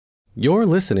You're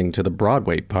listening to the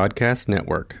Broadway Podcast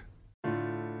Network.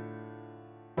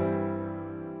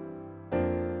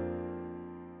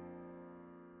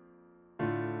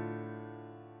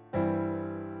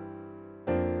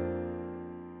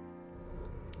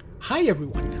 Hi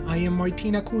everyone, I am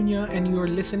Martina Cunha and you're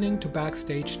listening to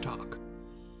Backstage Talk.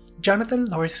 Jonathan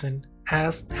Larson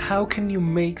asked how can you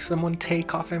make someone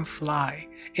take off and fly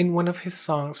in one of his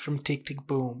songs from Tick Tick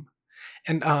Boom.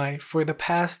 And I, for the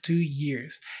past 2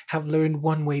 years, have learned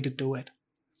one way to do it,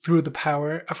 through the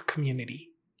power of community.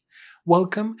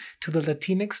 Welcome to the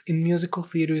Latinx in Musical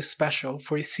Theater special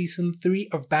for Season 3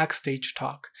 of Backstage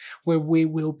Talk, where we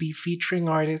will be featuring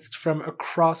artists from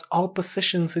across all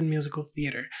positions in musical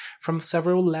theater, from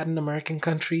several Latin American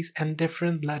countries and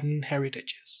different Latin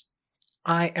heritages.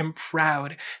 I am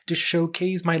proud to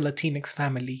showcase my Latinx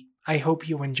family. I hope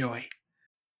you enjoy.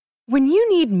 When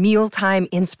you need mealtime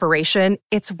inspiration,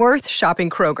 it's worth shopping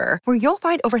Kroger, where you'll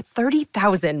find over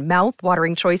 30,000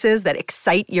 mouth-watering choices that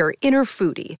excite your inner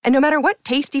foodie. And no matter what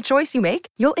tasty choice you make,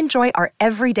 you'll enjoy our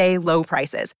everyday low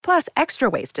prices, plus extra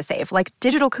ways to save, like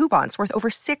digital coupons worth over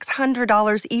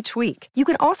 $600 each week. You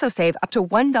can also save up to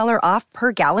 $1 off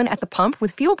per gallon at the pump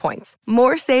with fuel points.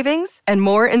 More savings and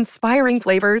more inspiring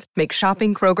flavors make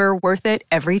shopping Kroger worth it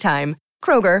every time.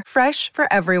 Kroger, fresh for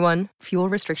everyone. Fuel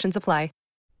restrictions apply.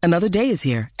 Another day is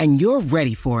here, and you're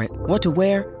ready for it. What to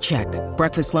wear? Check.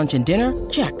 Breakfast, lunch, and dinner?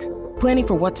 Check. Planning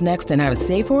for what's next and how to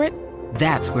save for it?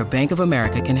 That's where Bank of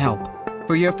America can help.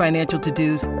 For your financial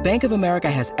to-dos, Bank of America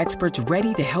has experts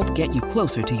ready to help get you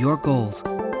closer to your goals.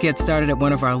 Get started at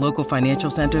one of our local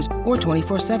financial centers or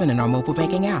 24/7 in our mobile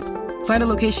banking app. Find a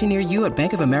location near you at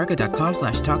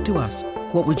bankofamerica.com/talktous.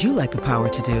 What would you like the power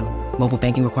to do? Mobile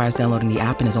banking requires downloading the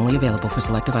app and is only available for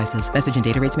select devices. Message and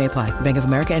data rates may apply. Bank of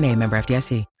America N.A., member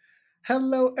FDIC.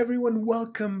 Hello everyone,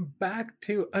 welcome back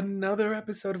to another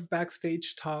episode of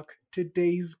Backstage Talk.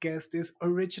 Today's guest is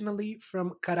originally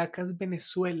from Caracas,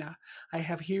 Venezuela. I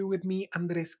have here with me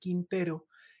Andres Quintero.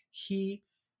 He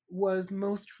was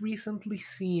most recently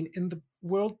seen in the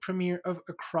world premiere of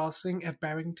A Crossing at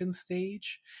Barrington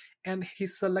Stage, and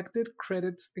his selected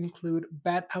credits include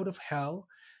Bat Out of Hell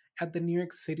at the New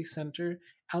York City Center,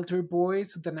 Altar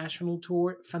Boys, the National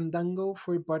Tour, Fandango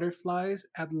for Butterflies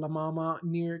at La Mama,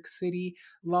 New York City,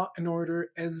 Law and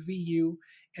Order, SVU,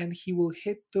 and he will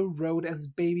hit the road as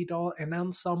Baby Doll, an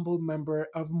ensemble member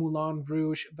of Moulin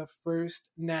Rouge, the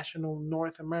first national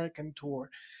North American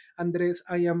tour. Andres,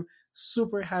 I am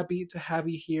super happy to have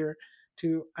you here.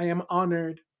 I am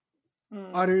honored,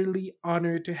 utterly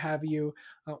honored to have you.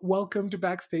 Welcome to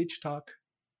Backstage Talk.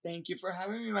 Thank you for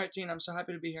having me, Martin. I'm so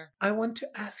happy to be here. I want to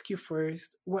ask you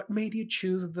first, what made you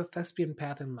choose the thespian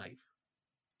path in life?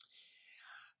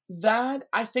 That,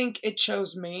 I think it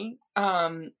chose me.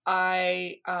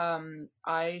 I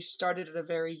started at a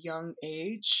very young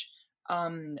age.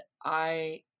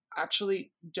 I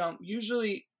actually don't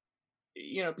usually,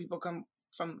 people come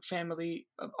from family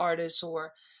of artists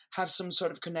or have some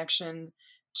sort of connection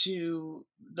to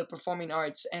the performing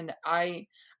arts, and I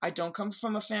don't come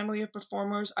from a family of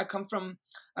performers. I come from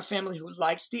a family who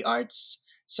likes the arts,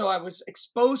 so I was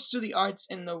exposed to the arts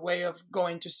in the way of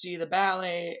going to see the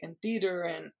ballet and theater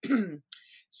and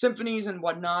symphonies and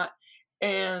whatnot.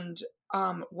 And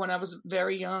when I was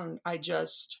very young, I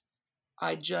just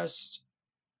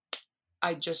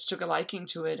took a liking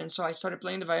to it, and so I started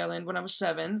playing the violin when I was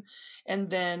 7, and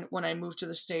then when I moved to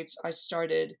the States, I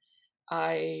started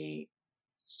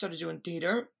doing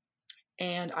theater,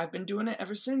 and I've been doing it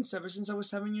ever since I was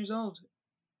 7 years old.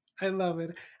 I love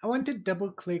it. I want to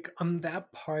double click on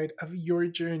that part of your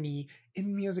journey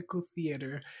in musical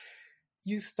theater.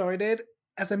 You started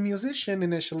as a musician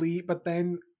initially, but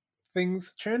then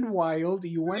things turned wild.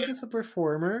 You went as a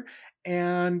performer,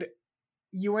 and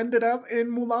you ended up in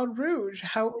Moulin Rouge.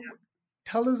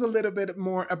 Tell us a little bit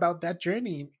more about that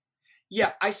journey.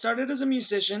 Yeah, I started as a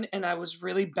musician, and I was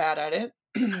really bad at it.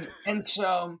 And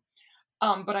so,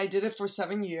 but I did it for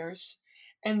 7 years.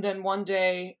 And then one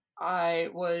day I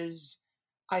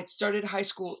started high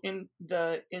school in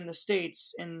the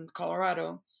States, in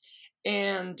Colorado.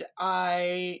 And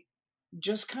I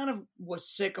just kind of was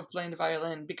sick of playing the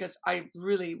violin because I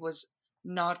really was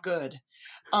not good.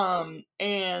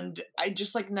 And I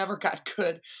just never got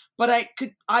good, but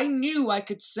I knew I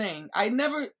could sing. I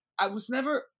never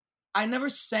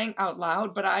sang out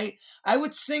loud, but I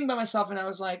would sing by myself, and I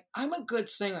was like, I'm a good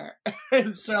singer.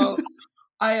 And so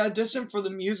I auditioned for the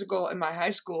musical in my high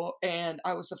school, and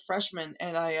I was a freshman,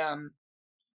 and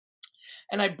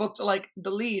And I booked like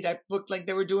the lead. I booked like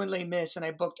they were doing Les Mis, and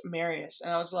I booked Marius.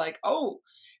 And I was like, oh.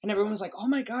 And everyone was like, oh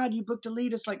my God, you booked a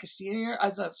lead as like a senior,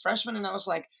 as a freshman. And I was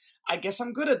like, I guess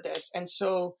I'm good at this. And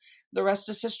so the rest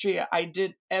is history. I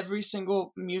did every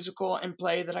single musical and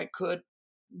play that I could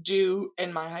do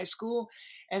in my high school.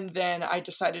 And then I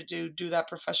decided to do that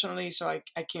professionally. So I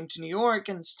came to New York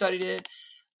and studied it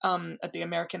at the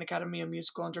American Academy of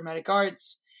Musical and Dramatic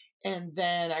Arts. And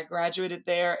then I graduated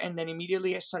there, and then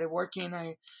immediately I started working.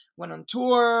 I went on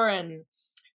tour, and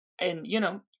you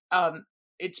know,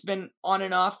 it's been on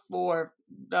and off for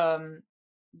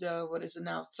what is it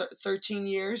now, 13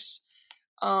 years.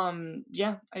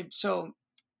 So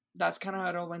that's kind of how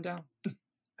it all went down.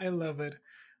 I love it.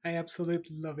 I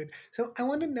absolutely love it. So I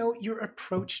want to know your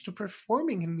approach to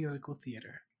performing in musical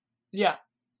theater. Yeah,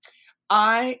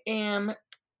 I am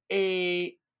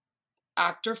a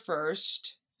actor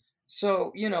first.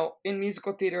 So, you know, in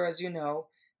musical theater, as you know,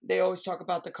 they always talk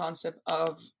about the concept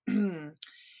of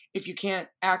if you can't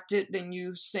act it, then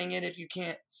you sing it. If you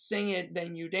can't sing it,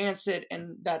 then you dance it.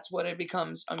 And that's what it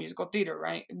becomes, a musical theater,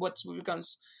 right? What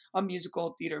becomes a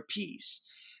musical theater piece.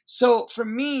 So for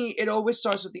me, it always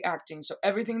starts with the acting. So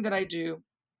everything that I do,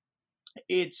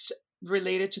 it's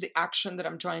related to the action that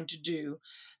I'm trying to do.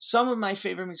 Some of my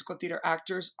favorite musical theater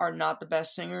actors are not the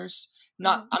best singers.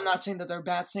 I'm not saying that they're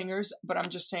bad singers, but I'm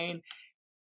just saying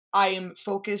I am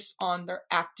focused on their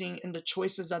acting and the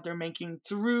choices that they're making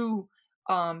through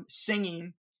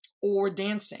singing or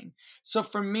dancing. So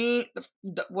for me,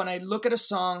 when I look at a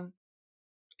song,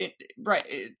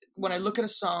 when I look at a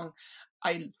song,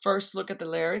 I first look at the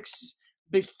lyrics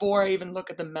before I even look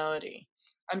at the melody.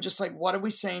 I'm just like, what are we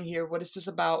saying here? What is this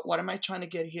about? What am I trying to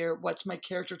get here? What's my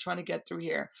character trying to get through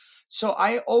here? So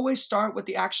I always start with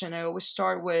the action. I always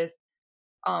start with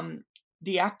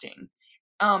the acting.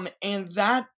 And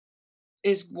that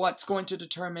is what's going to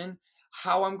determine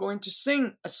how I'm going to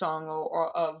sing a song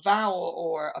or a vowel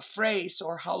or a phrase,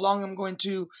 or how long I'm going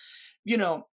to, you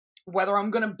know, whether I'm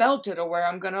going to belt it or where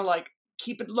I'm going to like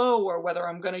keep it low, or whether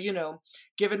I'm going to, you know,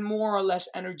 give it more or less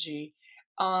energy.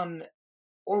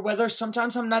 Or whether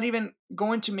sometimes I'm not even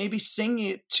going to maybe sing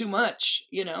it too much,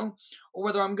 you know, or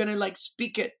whether I'm going to like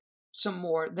speak it some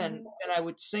more than I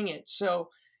would sing it. So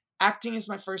acting is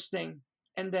my first thing,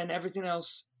 and then everything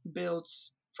else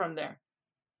builds from there.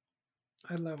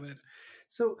 I love it.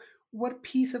 So what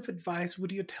piece of advice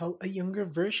would you tell a younger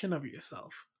version of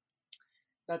yourself?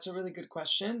 That's a really good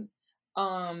question.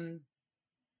 I'm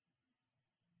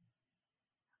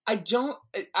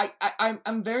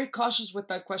very cautious with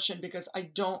that question, because I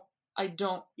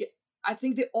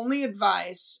think the only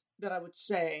advice that I would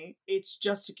say, it's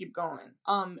just to keep going.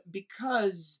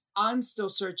 Because I'm still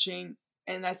searching,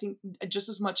 and I think just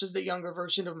as much as the younger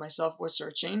version of myself was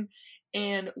searching,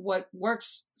 and what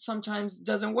works sometimes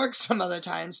doesn't work some other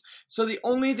times. So the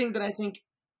only thing that I think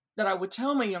that I would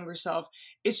tell my younger self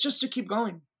is just to keep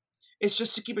going. It's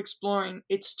just to keep exploring.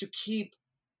 It's to keep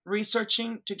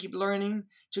researching, to keep learning,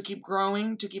 to keep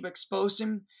growing, to keep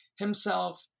exposing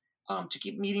himself, to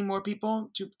keep meeting more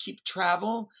people, to keep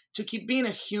travel, to keep being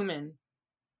a human.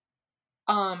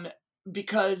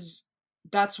 Because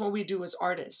that's what we do as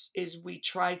artists, is we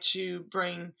try to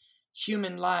bring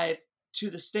human life to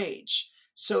the stage.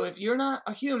 So if you're not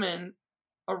a human,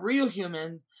 a real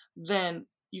human, then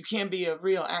you can't be a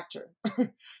real actor.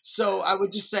 So I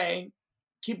would just say,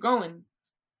 keep going.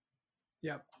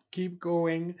 Yeah, keep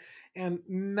going, and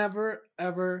never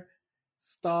ever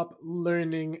stop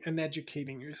learning and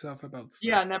educating yourself about stuff.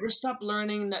 Yeah, never stop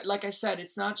learning. Like I said,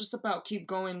 it's not just about keep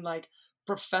going like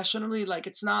professionally, like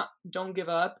it's not don't give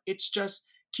up. It's just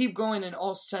keep going in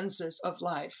all senses of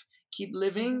life. Keep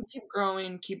living, keep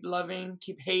growing, keep loving,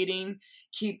 keep hating,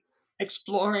 keep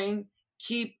exploring,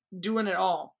 keep doing it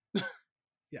all.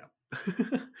 Yeah.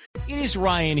 It is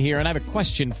Ryan here, and I have a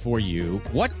question for you.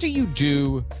 What do you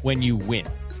do when you win?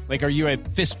 Like, are you a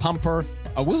fist pumper,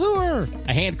 a woohooer,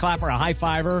 a hand clapper, a high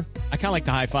fiver? I kind of like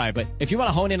the high five, but if you want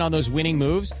to hone in on those winning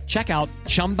moves, check out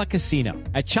Chumba Casino.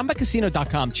 At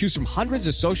ChumbaCasino.com, choose from hundreds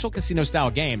of social casino style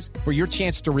games for your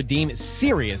chance to redeem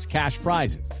serious cash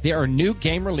prizes. There are new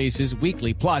game releases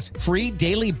weekly, plus free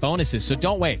daily bonuses. So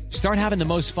don't wait. Start having the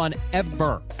most fun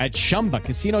ever at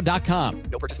ChumbaCasino.com.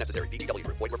 No purchase necessary. VGW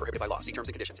Group. Void where prohibited by law. See terms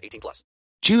and conditions. 18+.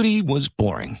 Judy was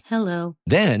boring. Hello.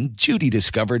 Then Judy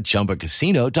discovered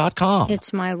ChumbaCasino.com.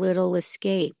 It's my little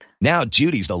escape. Now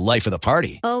Judy's the life of the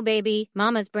party. Oh, baby,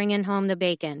 mama's bringing home the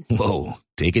bacon. Whoa,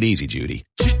 take it easy, Judy.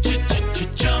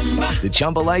 The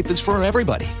Chumba life is for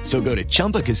everybody. So go to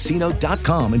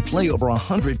ChumbaCasino.com and play over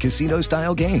 100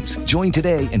 casino-style games. Join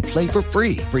today and play for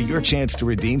free for your chance to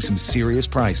redeem some serious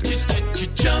prizes.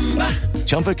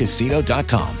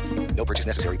 ChumbaCasino.com. No purchase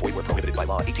necessary. Void where prohibited by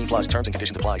law. 18 plus terms and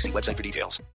conditions apply. See website for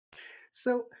details.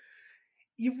 So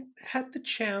you've had the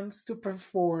chance to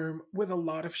perform with a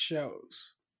lot of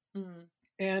shows. Mhm.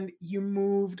 And you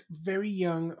moved very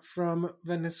young from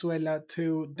Venezuela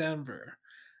to Denver.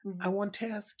 I Mhm. want to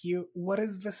ask you, what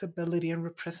is visibility and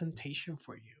representation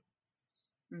for you?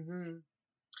 Mhm.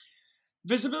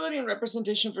 Visibility and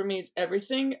representation for me is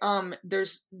everything.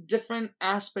 There's different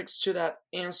aspects to that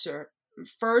answer.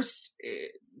 First,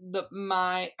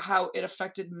 how it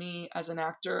affected me as an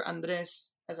actor,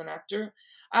 Andres as an actor.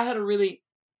 I had a really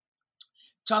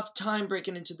tough time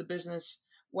breaking into the business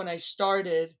when I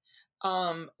started,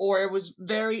 or it was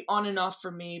very on and off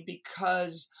for me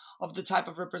because of the type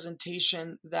of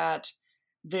representation that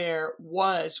there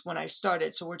was when I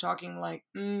started. So we're talking like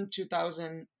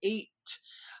 2008.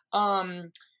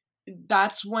 Um,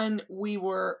 that's when we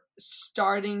were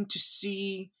starting to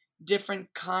see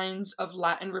different kinds of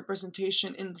Latin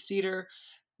representation in the theater.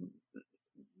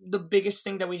 The biggest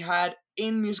thing that we had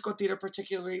in musical theater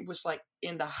particularly was like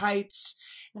In the Heights,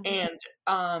 and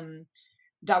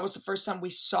that was the first time we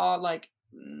saw like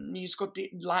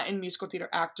Latin musical theater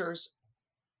actors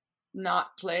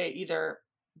not play either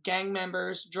gang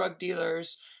members, drug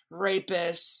dealers,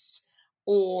 rapists,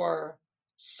 or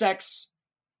sex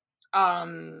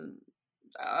um,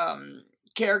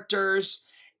 characters.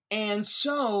 And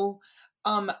so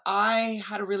I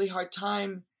had a really hard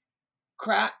time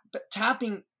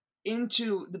tapping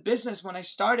into the business when I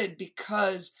started,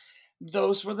 because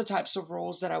those were the types of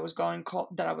roles that I was getting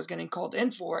called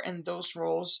in for, and those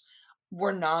roles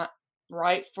were not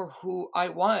right for who I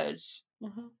was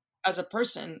as a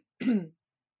person.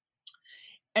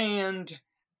 And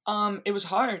it was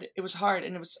hard. It was hard,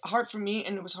 and it was hard for me,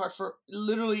 and it was hard for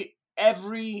literally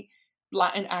every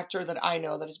Latin actor that I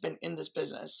know that has been in this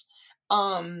business.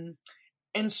 And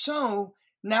so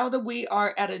now that we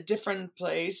are at a different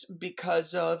place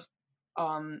because of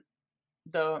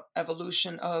the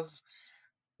evolution of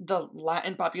the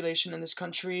Latin population in this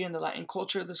country and the Latin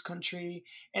culture of this country,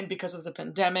 and because of the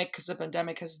pandemic, because the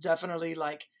pandemic has definitely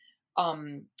like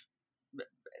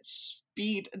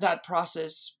speed that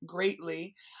process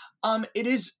greatly. It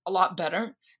is a lot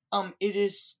better. It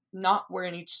is not where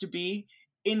it needs to be,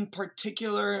 in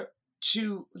particular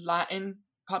to Latin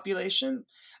population,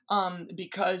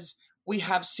 because we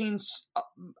have seen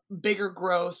bigger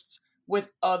growth with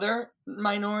other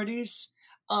minorities,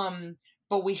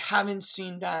 but we haven't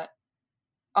seen that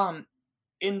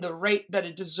in the rate that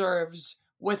it deserves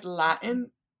with the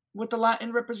Latin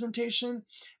representation.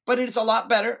 But it's a lot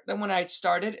better than when I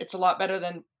started. It's a lot better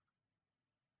than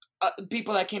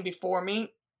people that came before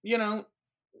me. You've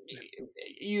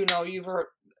heard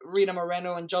Rita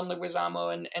Moreno and John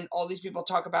Leguizamo and all these people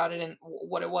talk about it and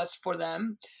what it was for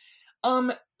them.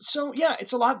 So yeah,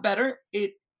 it's a lot better.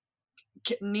 It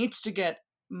needs to get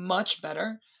much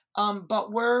better.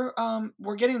 But we're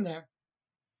getting there.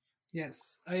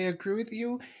 Yes, I agree with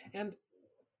you. And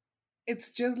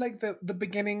it's just like the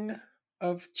beginning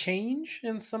of change,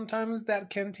 and sometimes that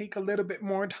can take a little bit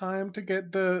more time to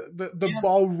get the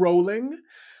ball rolling.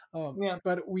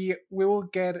 But we will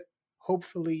get,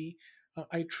 hopefully,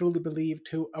 I truly believe,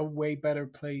 to a way better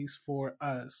place for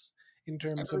us in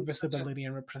terms of visibility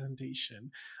and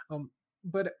representation.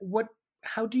 But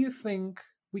how do you think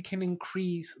we can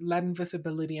increase Latin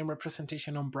visibility and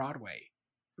representation on Broadway?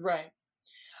 Right.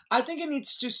 I think it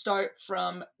needs to start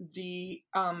from the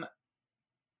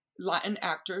Latin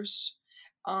actors.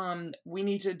 We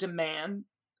need to demand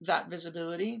that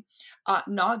visibility,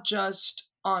 not just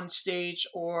on stage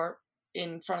or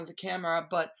in front of the camera,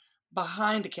 but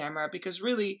behind the camera, because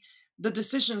really the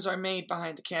decisions are made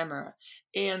behind the camera.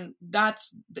 And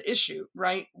that's the issue,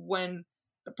 right? When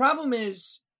the problem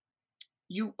is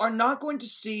you are not going to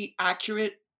see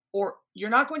you're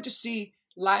not going to see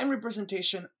Latin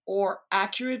representation or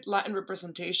accurate Latin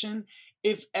representation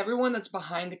if everyone that's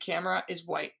behind the camera is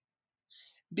white,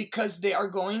 because they are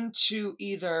going to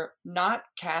either not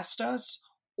cast us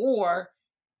or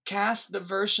cast the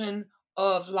version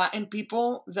of Latin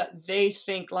people that they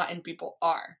think Latin people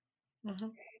are,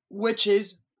 which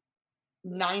is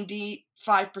 95%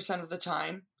 of the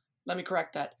time, let me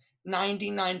correct that,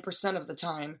 99% of the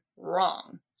time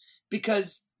wrong,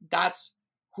 because that's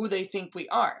who they think we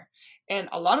are. And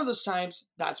a lot of those times,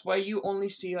 that's why you only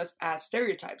see us as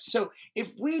stereotypes. So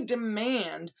if we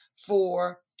demand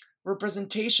for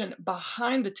representation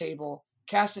behind the table,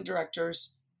 casting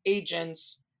directors,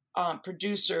 agents,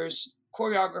 producers,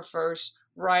 choreographers,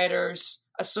 writers,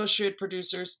 associate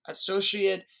producers,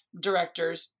 associate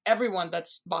directors, everyone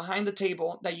that's behind the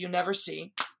table that you never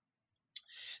see,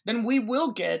 then we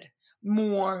will get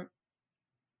more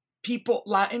people,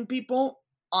 Latin people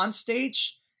on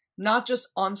stage, not just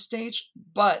on stage,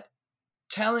 but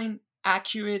telling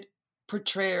accurate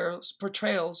portrayals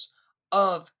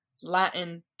of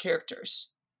Latin characters.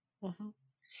 Mm-hmm.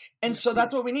 And so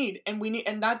that's what we need.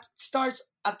 And that starts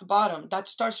at the bottom. That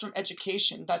starts from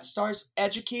education. That starts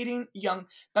educating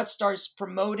that starts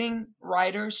promoting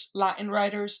writers, Latin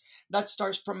writers. That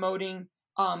starts promoting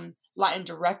Latin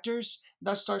directors.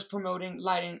 That starts promoting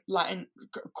Latin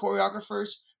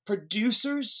choreographers,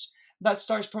 producers. That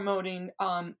starts promoting,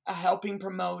 helping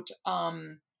promote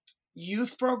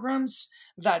youth programs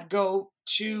that go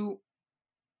to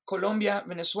Colombia,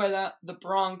 Venezuela, the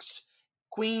Bronx,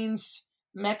 Queens,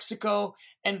 Mexico,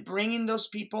 and bringing those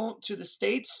people to the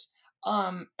States.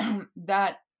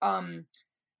 That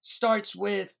starts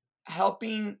with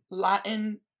helping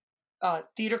Latin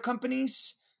theater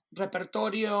companies,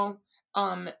 Repertorio,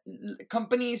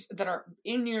 companies that are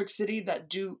in New York City that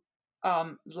do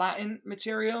Latin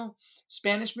material,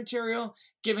 Spanish material,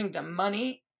 giving them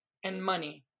money.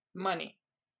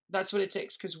 That's what it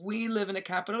takes, because we live in a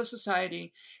capitalist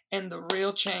society, and the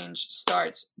real change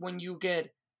starts when you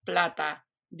get plata,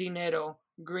 dinero,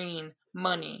 green,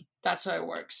 money. That's how it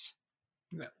works.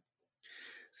 Yeah.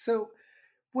 So,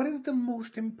 what is the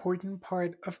most important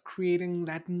part of creating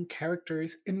Latin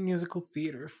characters in musical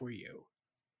theater for you?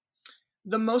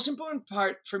 The most important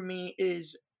part for me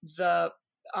is the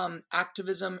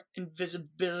activism and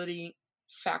visibility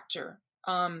factor.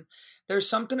 There's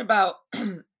something about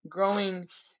growing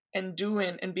and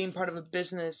doing and being part of a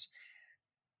business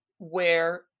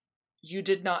where you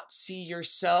did not see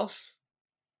yourself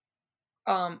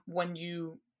when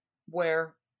you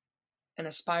were an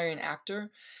aspiring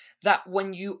actor, that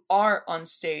when you are on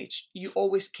stage, you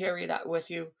always carry that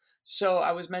with you. So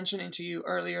I was mentioning to you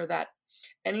earlier that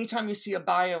anytime you see a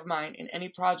bio of mine in any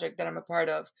project that I'm a part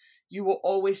of, you will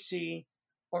always see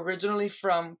originally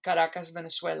from Caracas,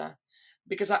 Venezuela,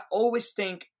 because I always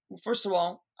think, first of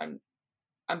all,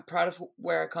 I'm proud of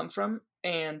where I come from,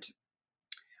 and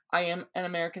I am an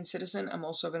American citizen. I'm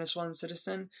also a Venezuelan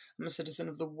citizen. I'm a citizen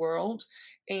of the world,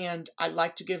 and I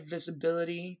like to give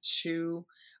visibility to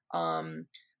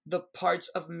the parts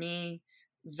of me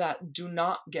that do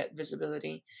not get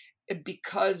visibility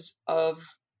because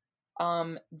of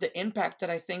the impact that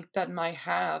I think that might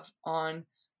have on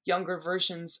younger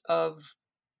versions of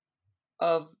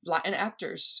Latin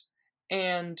actors.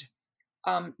 And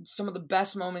some of the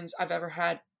best moments I've ever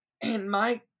had in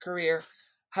my career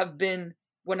have been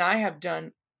when I have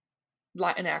done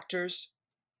Latin actors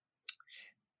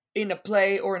in a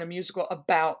play or in a musical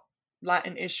about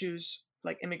Latin issues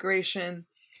like immigration,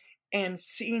 and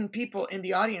seeing people in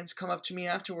the audience come up to me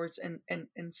afterwards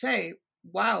and say,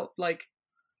 wow, like,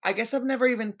 I guess I've never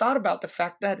even thought about the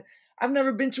fact that I've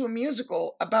never been to a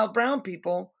musical about brown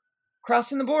people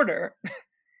crossing the border.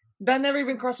 That never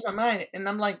even crossed my mind. And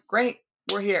I'm like, great,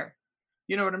 we're here.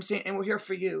 You know what I'm saying? And we're here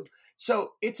for you.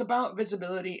 So it's about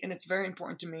visibility, and it's very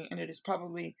important to me. And it is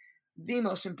probably the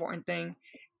most important thing.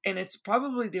 And it's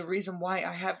probably the reason why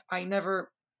I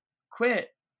never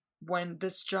quit when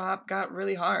this job got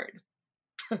really hard.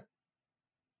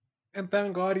 And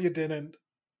thank God you didn't.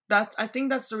 I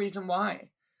think that's the reason why.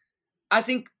 I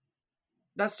think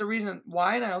that's the reason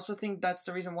why. And I also think that's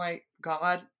the reason why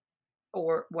God,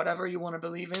 or whatever you want to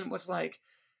believe in, was like,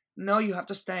 no, you have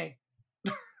to stay.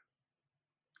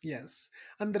 Yes.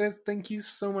 Andres, thank you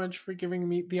so much for giving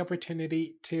me the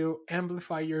opportunity to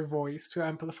amplify your voice, to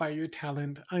amplify your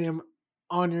talent. I am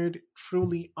honored,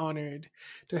 truly honored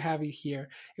to have you here.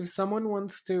 If someone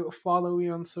wants to follow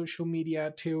you on social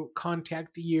media, to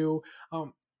contact you,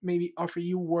 maybe offer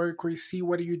you work or see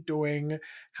what you're doing,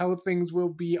 how things will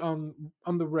be on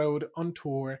the road, on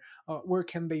tour, where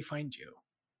can they find you?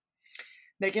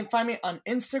 They can find me on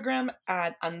Instagram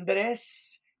at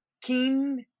Andres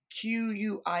Quin,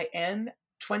 Quin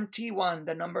 21,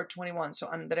 the number 21. So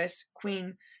Andres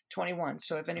Quin 21.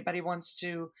 So if anybody wants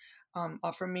to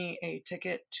offer me a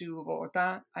ticket to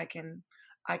Bogota, I can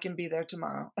be there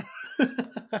tomorrow.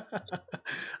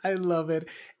 I love it.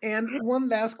 And one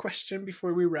last question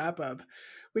before we wrap up.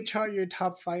 Which are your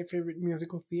top 5 favorite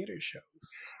musical theater shows?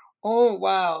 Oh,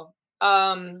 wow.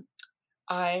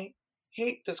 I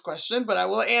hate this question, but I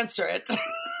will answer it.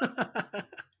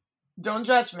 Don't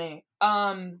judge me.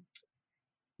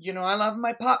 You know, I love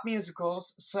my pop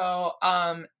musicals. So,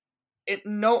 in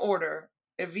no order: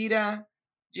 Evita,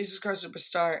 Jesus Christ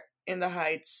Superstar, In the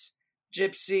Heights,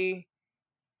 Gypsy,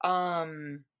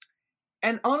 and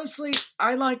honestly,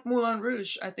 I like Moulin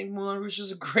Rouge. I think Moulin Rouge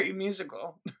is a great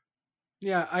musical.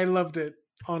 Yeah, I loved it.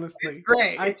 Honestly, it's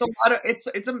great.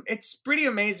 It's pretty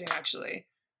amazing, actually.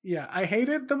 Yeah, I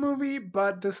hated the movie,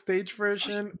 but the stage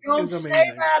version Don't is say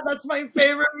amazing. that. That's my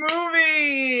favorite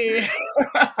movie.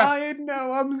 I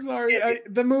know. I'm sorry.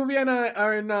 The movie and I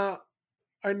are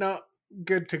not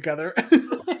good together.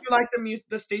 You like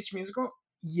the stage musical?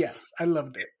 Yes, I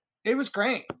loved it. It was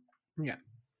great. Yeah.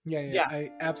 Yeah.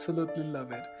 I absolutely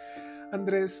love it.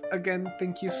 Andres, again,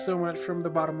 thank you so much from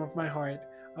the bottom of my heart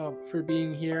for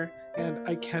being here, and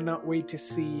I cannot wait to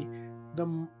see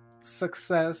the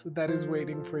success that is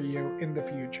waiting for you in the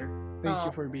future. Thank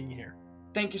you for being here.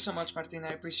 Thank you so much, Martin. I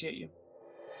appreciate you.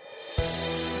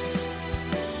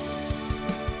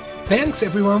 Thanks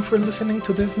everyone for listening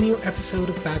to this new episode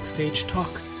of Backstage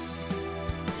Talk.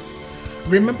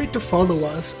 Remember to follow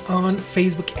us on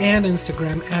Facebook and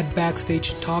Instagram at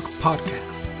Backstage Talk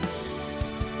Podcast.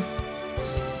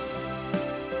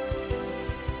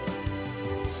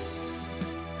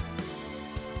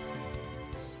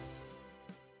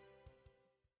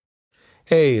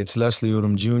 Hey, it's Leslie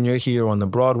Odom Jr. here on the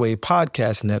Broadway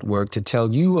Podcast Network to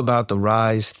tell you about the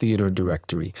Rise Theater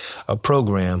Directory, a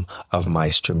program of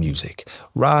Maestro Music.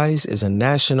 Rise is a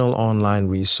national online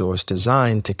resource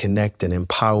designed to connect and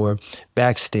empower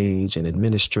backstage and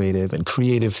administrative and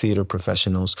creative theater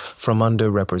professionals from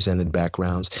underrepresented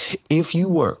backgrounds. If you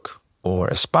work or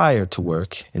aspire to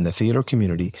work in the theater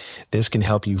community, this can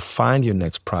help you find your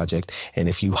next project. And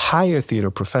if you hire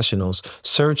theater professionals,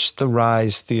 search the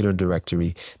Rise Theater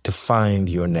Directory to find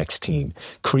your next team.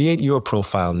 Create your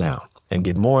profile now and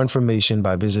get more information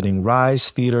by visiting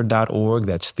risetheater.org.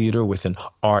 That's theater with an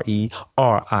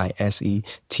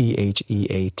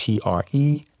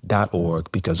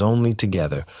RERISETHEATRE.org, because only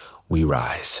together we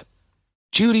rise.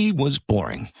 Judy was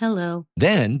boring. Hello.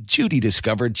 Then Judy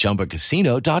discovered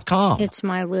ChumbaCasino.com. It's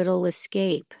my little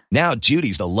escape. Now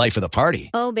Judy's the life of the party.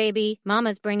 Oh, baby,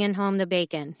 mama's bringing home the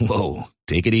bacon. Whoa,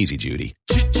 take it easy, Judy.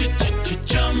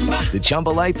 The Chumba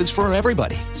life is for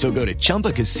everybody. So go to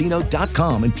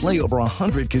ChumbaCasino.com and play over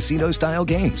 100 casino-style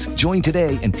games. Join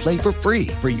today and play for free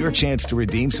for your chance to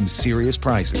redeem some serious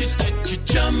prizes.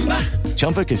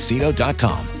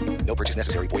 ChumbaCasino.com. No purchase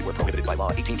necessary. Void where prohibited by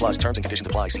law. 18+ terms and conditions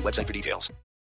apply. See website for details.